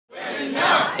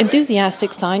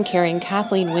Enthusiastic sign-carrying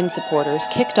Kathleen Wynne supporters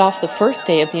kicked off the first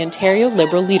day of the Ontario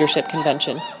Liberal Leadership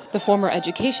Convention. The former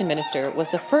Education Minister was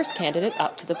the first candidate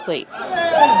up to the plate.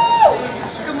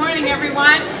 Good morning,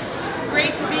 everyone. It's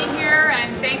great to be here,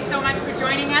 and thanks so much for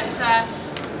joining us.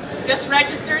 Just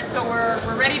registered, so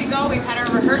we're ready to go. We've had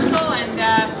our rehearsal, and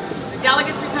the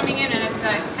delegates are coming in, and it's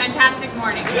a fantastic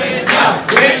morning.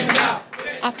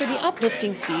 After the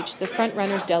uplifting speech, the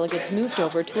front-runners delegates moved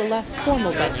over to a less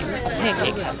formal venue, a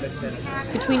pancake house.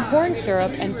 Between pouring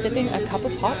syrup and sipping a cup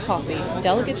of hot coffee,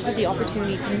 delegates had the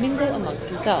opportunity to mingle amongst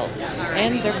themselves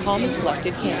and their calm and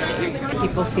collected candidate.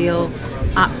 People feel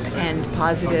up and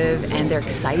positive, and they're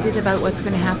excited about what's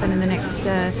going to happen in the next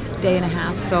day and a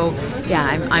half. So,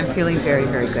 yeah, I'm feeling very,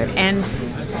 very good. And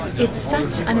it's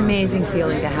such an amazing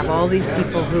feeling to have all these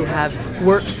people who have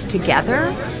worked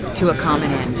together to a common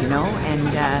end, you know,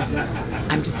 and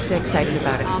I'm just excited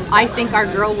about it. I think our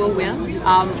girl will win,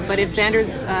 but if Sandra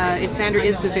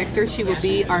is the victor, she will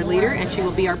be our leader and she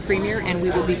will be our premier, and we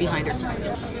will be behind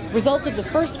her. Results of the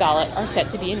first ballot are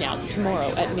set to be announced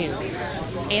tomorrow at noon.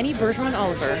 Annie Bergeron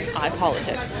Oliver,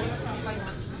 iPolitics.